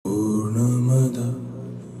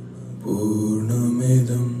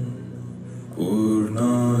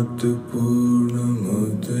पूर्णमुदच्यते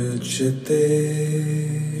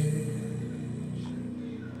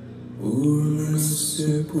पूर्णस्य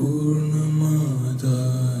पूर्णमादाय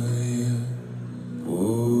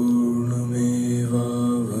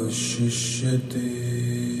पूर्णमेवावशिष्यते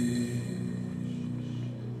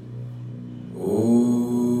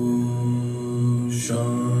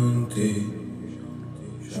शांति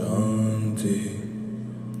शांति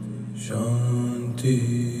शांति.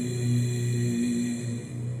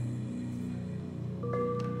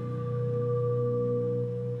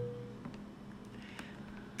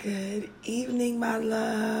 Good evening, my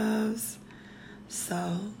loves.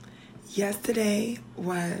 So, yesterday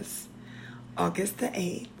was August the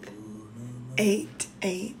 8th.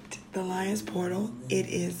 8/8, the Lion's Portal. It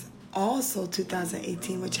is also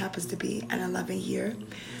 2018, which happens to be an 11th year.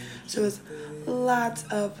 So it's lots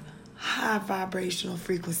of high vibrational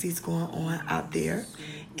frequencies going on out there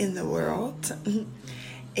in the world.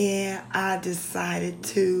 And I decided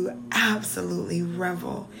to absolutely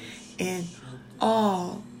revel in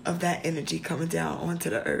all of that energy coming down onto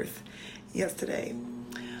the earth yesterday.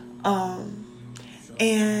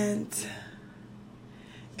 And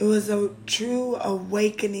it was a true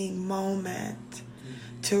awakening moment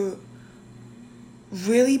to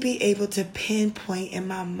really be able to pinpoint in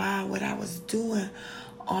my mind what I was doing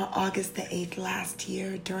on August the 8th last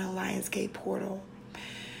year during Lionsgate Portal.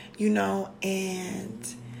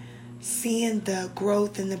 And seeing the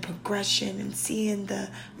growth and the progression and seeing the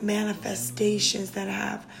manifestations that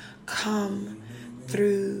have come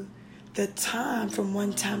through the time from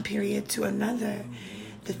one time period to another.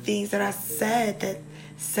 The things that I said that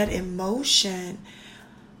set in motion.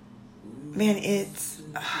 Man, it's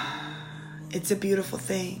a beautiful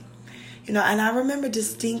thing. And I remember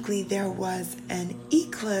distinctly there was an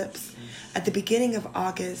eclipse at the beginning of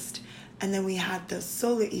August, and then we had the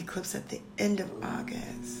solar eclipse at the end of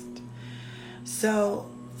August. So,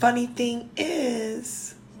 funny thing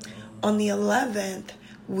is, on the 11th,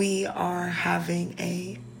 we are having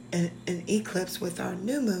an eclipse with our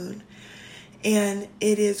new moon, and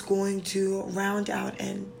it is going to round out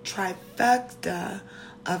a trifecta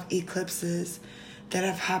of eclipses that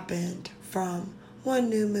have happened from one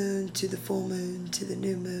new moon to the full moon to the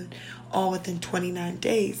new moon, all within 29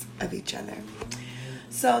 days of each other.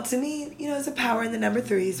 So to me, there's a power in the number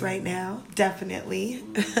threes right now. Definitely.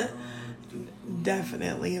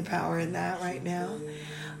 Definitely a power in that right now.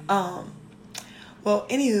 Well,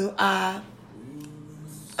 anywho, I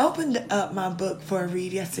opened up my book for a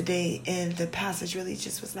read yesterday, and the passage really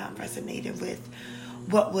just was not resonating with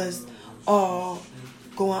what was all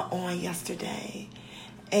going on yesterday.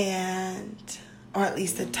 Or at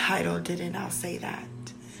least the title didn't, I'll say that.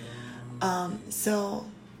 So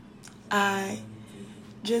I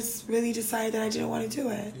just really decided that I didn't want to do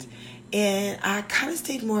it. And I kind of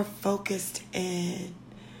stayed more focused in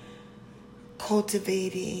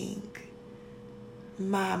cultivating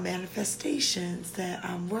my manifestations that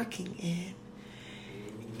I'm working in.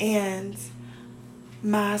 And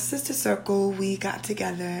my sister circle, we got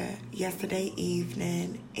together yesterday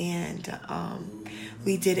evening, and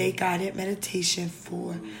we did a guided meditation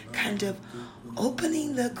for kind of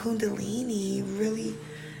opening the Kundalini, really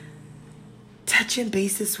touching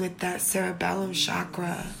bases with that cerebellum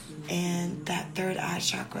chakra and that third eye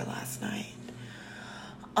chakra last night.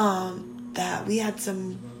 That we had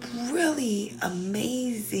some really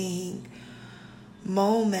amazing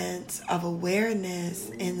moments of awareness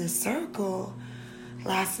in the circle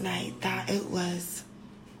last night, that it was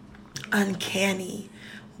uncanny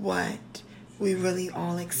what we really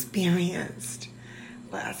all experienced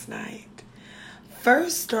last night.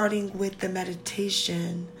 First, starting with the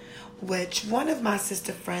meditation, which one of my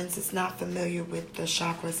sister friends is not familiar with the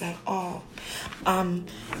chakras at all.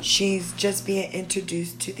 She's just being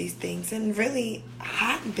introduced to these things and really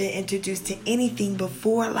hadn't been introduced to anything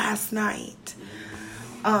before last night.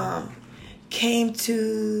 Came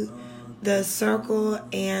to the circle,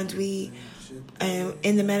 and we,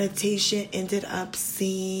 in the meditation, ended up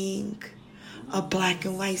seeing a black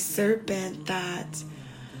and white serpent that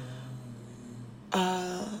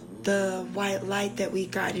the white light that we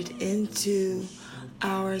guided into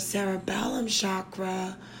our cerebellum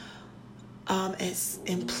chakra is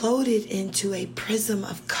imploded into a prism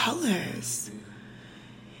of colors.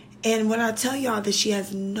 And when I tell y'all that she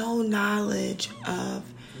has no knowledge of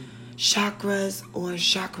chakras or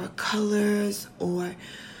chakra colors or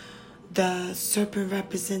the serpent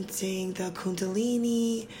representing the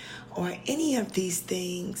Kundalini or any of these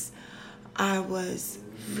things, I was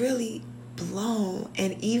really blown.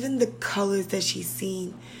 And even the colors that she's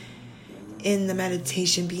seen in the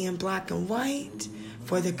meditation being black and white,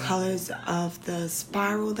 for the colors of the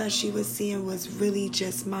spiral that she was seeing was really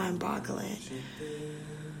just mind-boggling.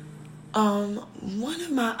 One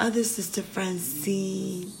of my other sister friends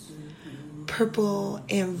seen purple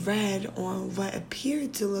and red on what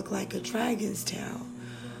appeared to look like a dragon's tail.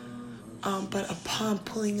 But upon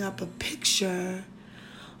pulling up a picture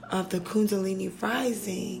of the Kundalini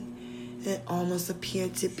rising, it almost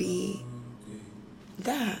appeared to be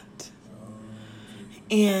that.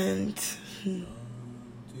 And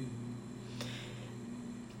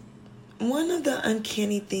one of the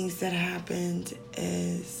uncanny things that happened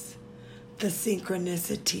is the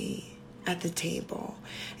synchronicity at the table.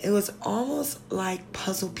 It was almost like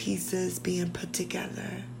puzzle pieces being put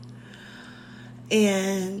together.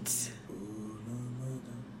 And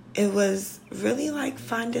it was really like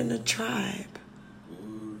finding a tribe,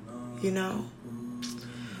 you know,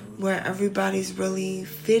 where everybody's really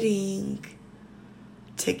fitting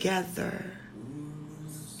together,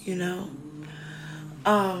 you know.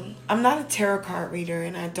 I'm not a tarot card reader,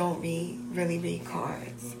 and I don't really read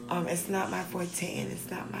cards. It's not my forte, and it's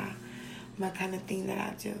not my kind of thing that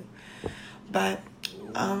I do. But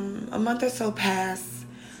a month or so passed.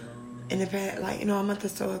 In the past, like, a month or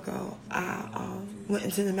so ago, I went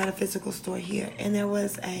into the metaphysical store here, and there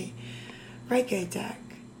was a Reiki deck.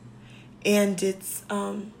 And it's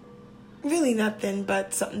really nothing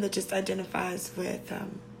but something that just identifies with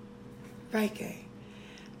Reiki.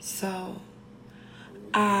 So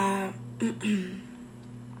I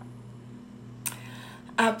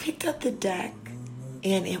picked up the deck,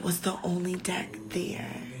 and it was the only deck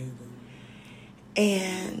there.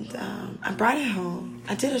 And I brought it home.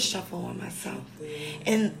 I did a shuffle on myself.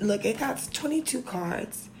 And look, it got 22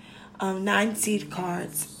 cards, 9 seed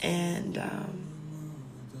cards, and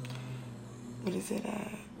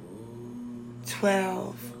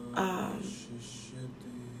 12,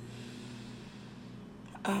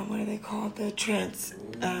 what are they called? The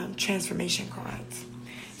transformation cards.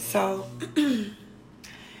 So,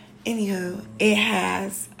 anywho, it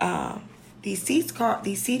has these seed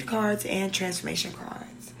cards and transformation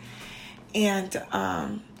cards. And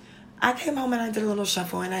I came home and I did a little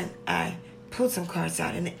shuffle, and I pulled some cards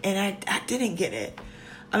out, and I didn't get it.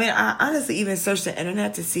 I mean, I honestly even searched the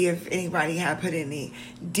internet to see if anybody had put any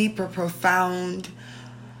deeper, profound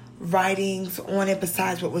writings on it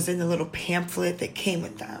besides what was in the little pamphlet that came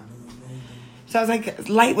with them. So I was like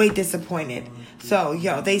lightweight disappointed. So,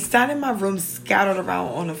 they sat in my room scattered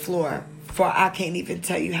around on the floor for I can't even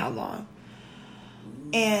tell you how long.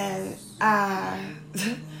 And I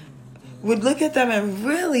would look at them and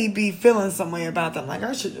really be feeling some way about them. Like,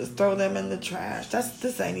 I should just throw them in the trash.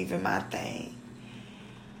 This ain't even my thing.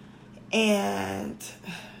 And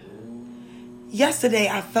yesterday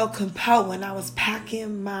I felt compelled when I was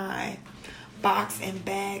packing my box and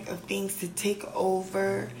bag of things to take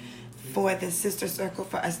over for the sister circle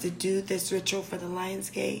for us to do this ritual for the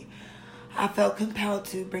Lionsgate. I felt compelled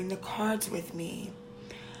to bring the cards with me.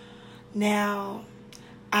 Now,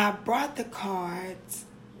 I brought the cards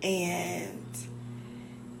and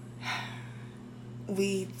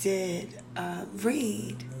we did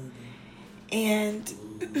read. And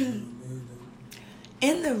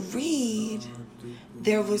in the read,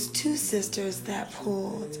 there was 2 sisters that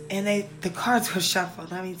pulled, and the cards were shuffled.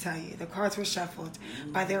 Let me tell you, the cards were shuffled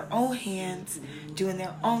by their own hands, doing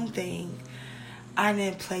their own thing. I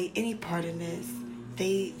didn't play any part in this.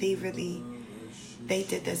 They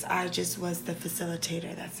did this. I just was the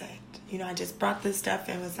facilitator. That's it. I just brought this stuff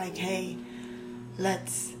and was like, hey,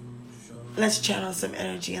 let's channel some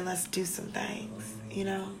energy and let's do some things.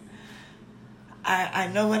 I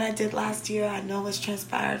know what I did last year. I know what's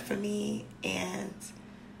transpired for me, and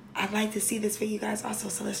I'd like to see this for you guys also.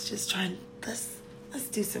 So let's just try and let's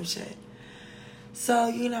do some shit. So,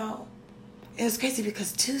 it was crazy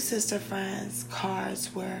because 2 sister friends'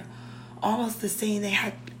 cards were almost the same. They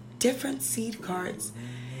had different seed cards,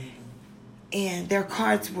 and their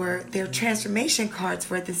transformation cards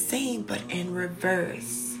were the same, but in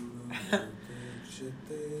reverse.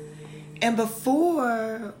 And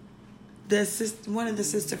before one of the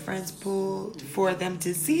sister friends pulled for them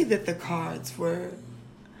to see that the cards were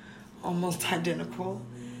almost identical,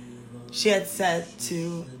 she had said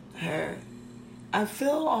to her, I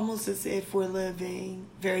feel almost as if we're living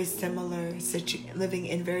in very similar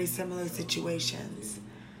situations.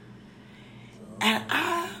 And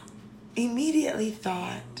I immediately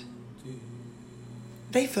thought,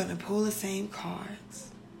 they finna pull the same cards.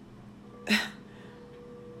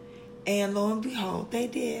 And lo and behold, they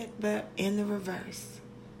did, but in the reverse.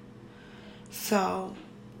 So,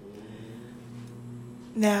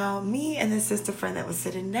 now me and the sister friend that was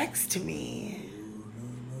sitting next to me,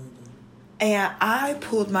 And I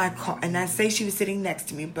pulled my card, and I say she was sitting next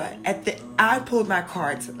to me, but I pulled my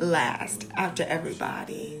cards last after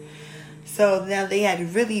everybody. So now they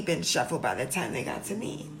had really been shuffled by the time they got to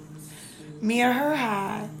me. Me and her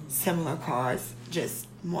had similar cards, just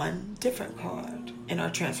one different card in our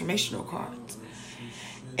transformational cards.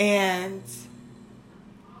 And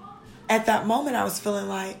at that moment, I was feeling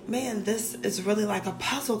like, man, this is really like a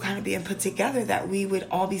puzzle kind of being put together, that we would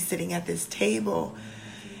all be sitting at this table,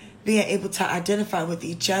 being able to identify with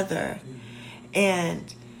each other.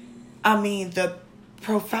 And I mean, the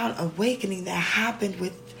profound awakening that happened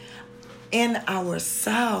within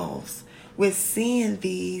ourselves with seeing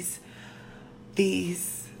these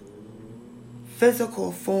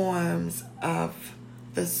physical forms of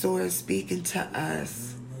the Source speaking to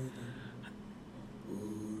us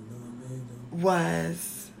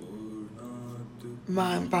was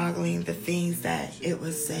mind-boggling. The things that it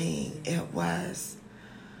was saying, it was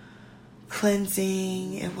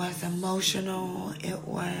cleansing, it was emotional, it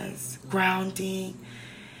was grounding,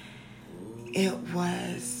 it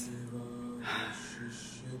was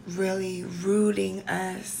really rooting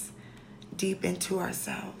us deep into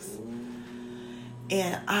ourselves.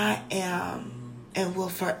 And I am and will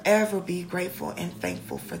forever be grateful and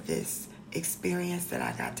thankful for this experience that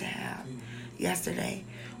I got to have yesterday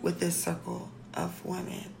with this circle of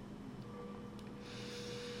women.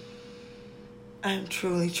 I'm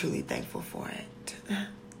truly, truly thankful for it.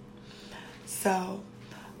 So,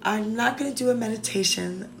 I'm not going to do a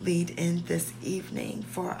meditation lead in this evening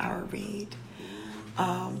for our read,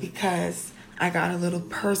 because I got a little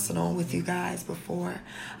personal with you guys before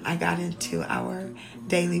I got into our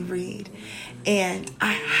daily read. And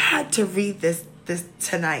I had to read this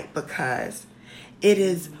tonight because it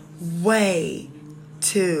is way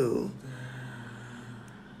too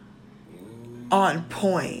on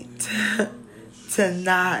point to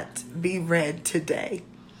not be read today.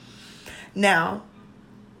 Now,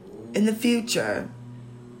 in the future,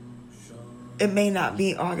 it may not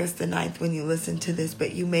be August the 9th when you listen to this,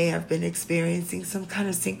 but you may have been experiencing some kind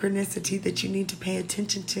of synchronicity that you need to pay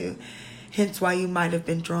attention to. Hence why you might have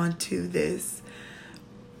been drawn to this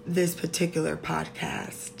particular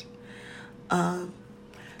podcast.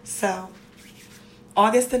 So,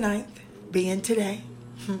 August the 9th, being today,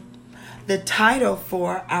 the title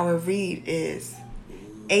for our read is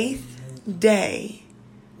 8th Day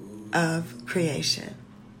of Creation.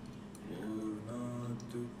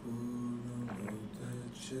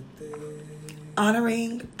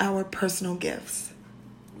 Honoring our personal gifts.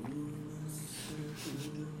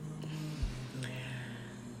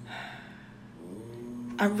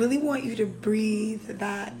 I really want you to breathe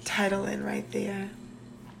that title in right there.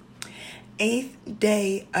 8th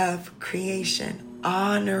Day of Creation.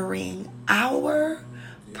 Honoring our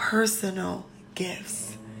personal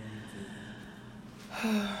gifts.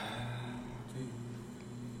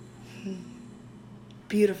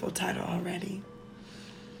 Beautiful title already.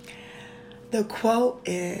 The quote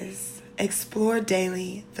is, explore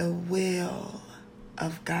daily the will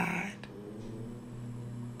of God.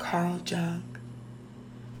 Carl Jung.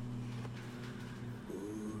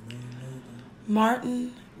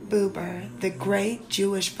 Martin Buber, the great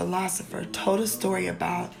Jewish philosopher, told a story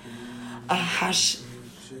about a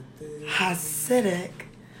Hasidic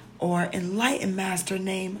or enlightened master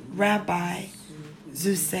named Rabbi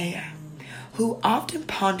Zuseya, who often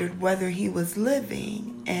pondered whether he was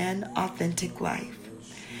living an authentic life.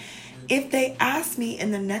 If they asked me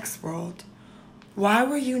in the next world, why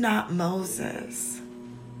were you not Moses?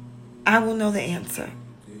 I will know the answer.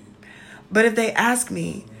 But if they ask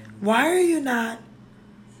me, why are you not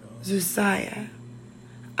Zuseya?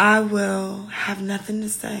 I will have nothing to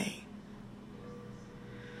say.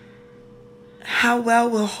 How well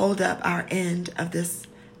we'll hold up our end of this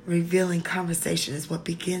revealing conversation is what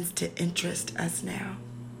begins to interest us now.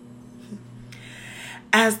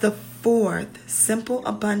 As the fourth simple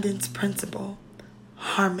abundance principle,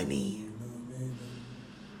 harmony,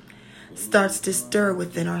 starts to stir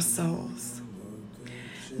within our souls.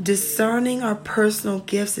 Discerning our personal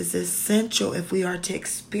gifts is essential if we are to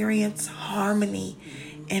experience harmony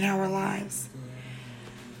in our lives.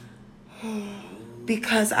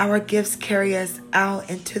 Because our gifts carry us out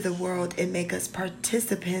into the world and make us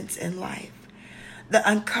participants in life. The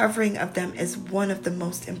uncovering of them is one of the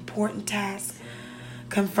most important tasks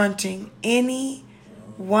confronting any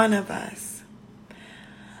one of us.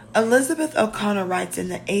 Elizabeth O'Connor writes in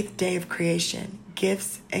The 8th Day of Creation,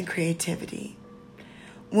 Gifts and Creativity.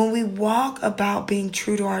 When we walk about being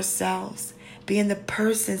true to ourselves, being the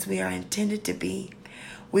persons we are intended to be,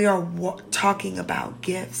 we are talking about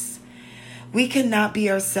gifts. We cannot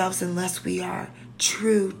be ourselves unless we are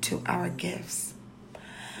true to our gifts.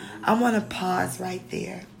 I want to pause right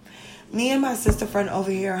there. Me and my sister friend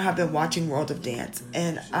over here have been watching World of Dance,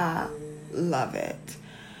 and I love it.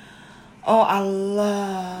 Oh, I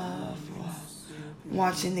love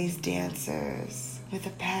watching these dancers with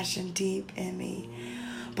a passion deep in me,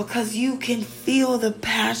 because you can feel the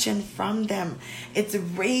passion from them. It's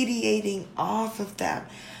radiating off of them.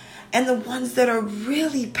 And the ones that are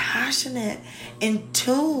really passionate, in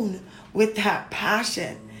tune with that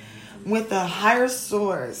passion, with a higher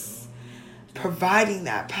source, providing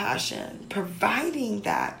that passion, providing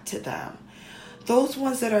that to them. Those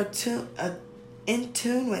ones that are in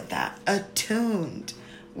tune with that, attuned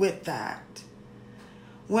with that.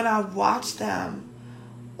 When I watch them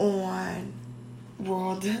on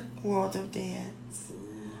World of Dance,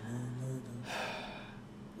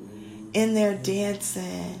 in their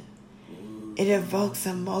dancing, it evokes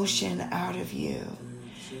emotion out of you.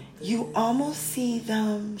 You almost see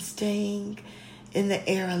them staying in the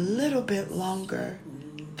air a little bit longer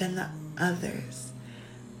than the others.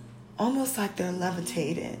 Almost like they're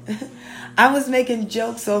levitating. I was making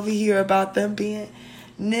jokes over here about them being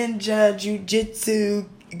ninja, jujitsu,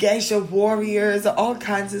 geisha warriors, all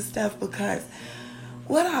kinds of stuff, because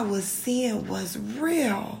what I was seeing was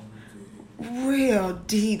real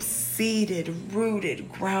deep-seated,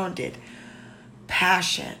 rooted, grounded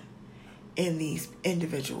passion in these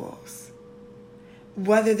individuals.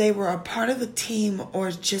 Whether they were a part of a team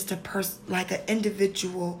or just a person, like an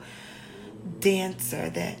individual dancer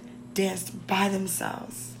that danced by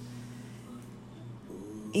themselves.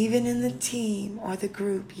 Even in the team or the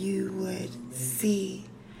group, you would see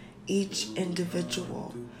each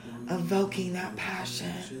individual evoking that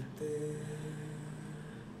passion.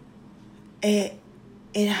 It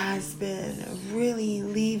has been really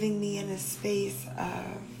leaving me in a space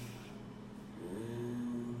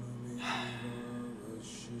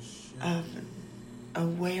of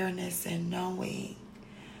awareness and knowing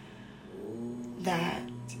that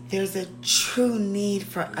there's a true need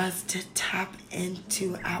for us to tap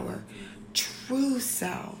into our true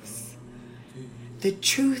selves. The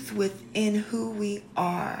truth within who we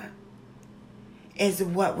are is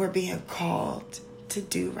what we're being called to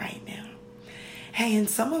do right now. Hey, and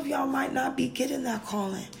some of y'all might not be getting that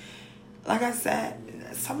calling. Like I said,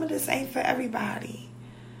 some of this ain't for everybody.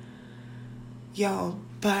 Yo,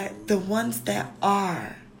 but the ones that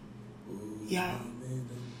are, yo,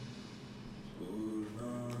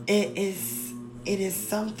 it is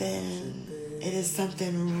something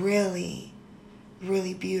really,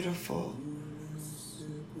 really beautiful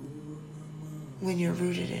when you're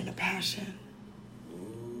rooted in a passion.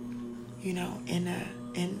 You know,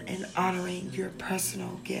 in honoring your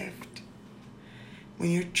personal gift,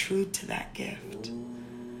 when you're true to that gift.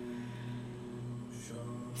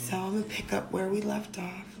 So I'm going to pick up where we left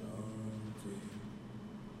off.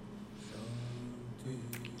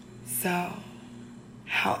 So,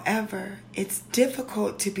 however, it's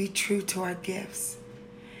difficult to be true to our gifts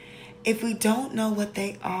if we don't know what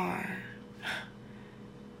they are.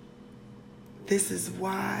 This is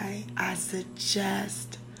why I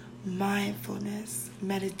suggest mindfulness,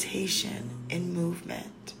 meditation, and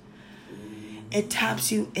movement. It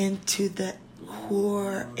taps you into the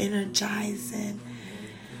core, energizing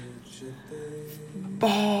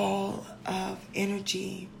ball of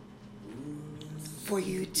energy for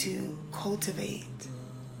you to cultivate,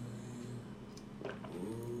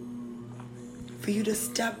 for you to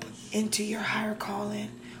step into your higher calling,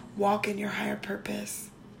 walk in your higher purpose,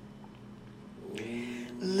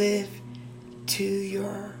 live to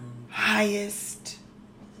your highest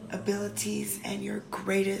abilities and your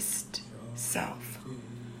greatest self.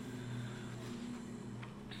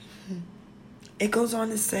 It goes on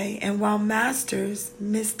to say, and while masters,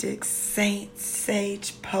 mystics, saints,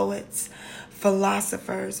 sage, poets,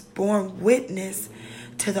 philosophers born witness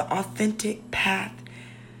to the authentic path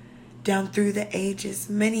down through the ages,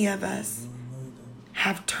 many of us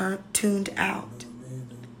have tuned out.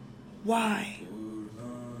 Why?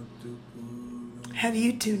 Have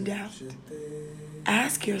you tuned out?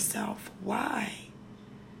 Ask yourself, why?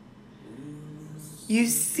 You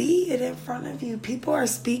see it in front of you. People are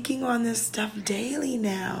speaking on this stuff daily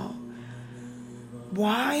now.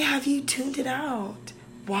 Why have you tuned it out?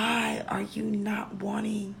 Why are you not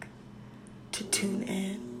wanting to tune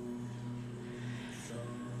in?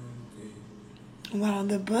 Well,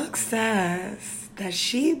 the book says that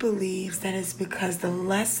she believes that it's because the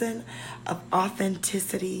lesson of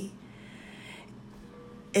authenticity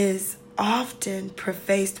is often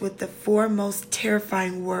prefaced with the four most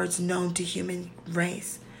terrifying words known to human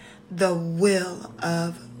race: the will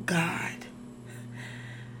of God.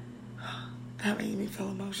 That made me feel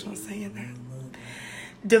emotional saying that.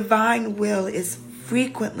 Divine will is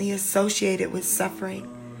frequently associated with suffering.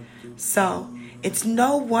 So, it's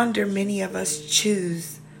no wonder many of us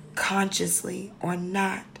choose, consciously or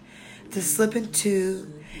not, to slip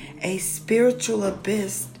into a spiritual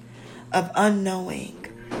abyss of unknowing.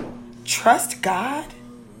 Trust God?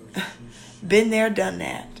 Been there, done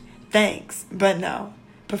that. Thanks, but no.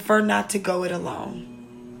 Prefer not to go it alone.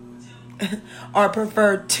 Or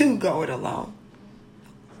prefer to go it alone.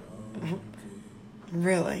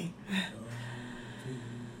 Really.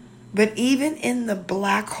 But even in the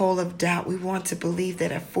black hole of doubt, we want to believe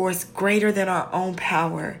that a force greater than our own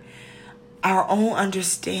power, our own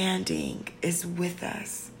understanding is with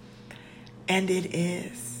us. And it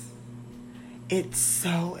is. It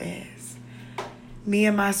so is. Me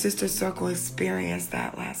and my sister circle experienced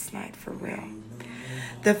that last night for real.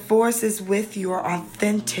 The force is with your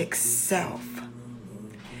authentic self.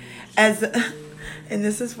 And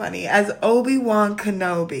this is funny, as Obi-Wan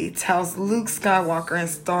Kenobi tells Luke Skywalker in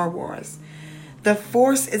Star Wars, the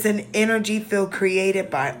force is an energy field created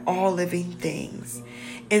by all living things.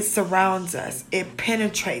 It surrounds us. It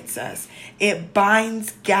penetrates us. It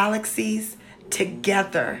binds galaxies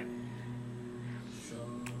together.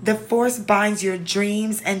 The force binds your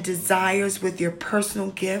dreams and desires with your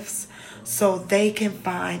personal gifts so they can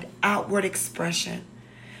find outward expression.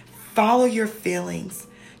 Follow your feelings.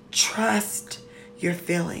 Trust your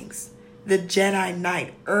feelings. The Jedi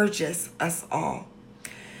Knight urges us all.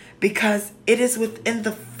 Because it is within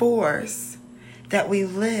the force that we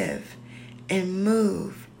live and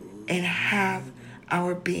move and have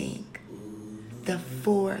our being. The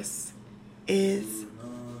force is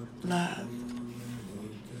love.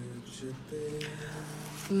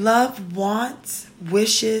 Love wants,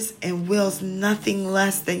 wishes, and wills nothing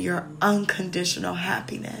less than your unconditional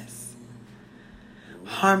happiness,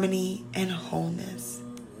 harmony, and wholeness.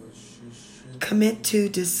 Commit to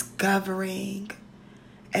discovering,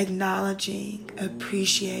 acknowledging,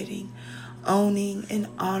 appreciating, owning, and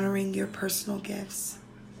honoring your personal gifts.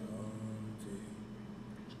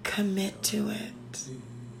 Commit to it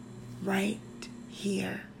right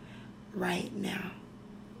here, right now.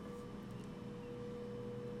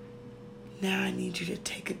 Now I need you to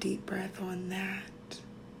take a deep breath on that.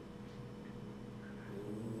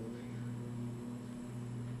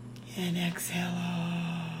 And exhale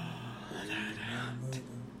all of that out.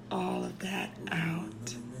 All of that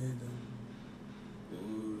out.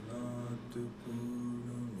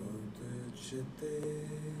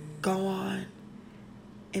 Go on,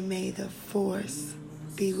 and may the force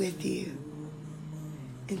be with you.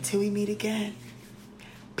 Until we meet again.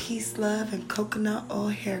 Peace, love, and coconut oil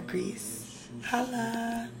hair grease.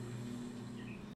 Holla.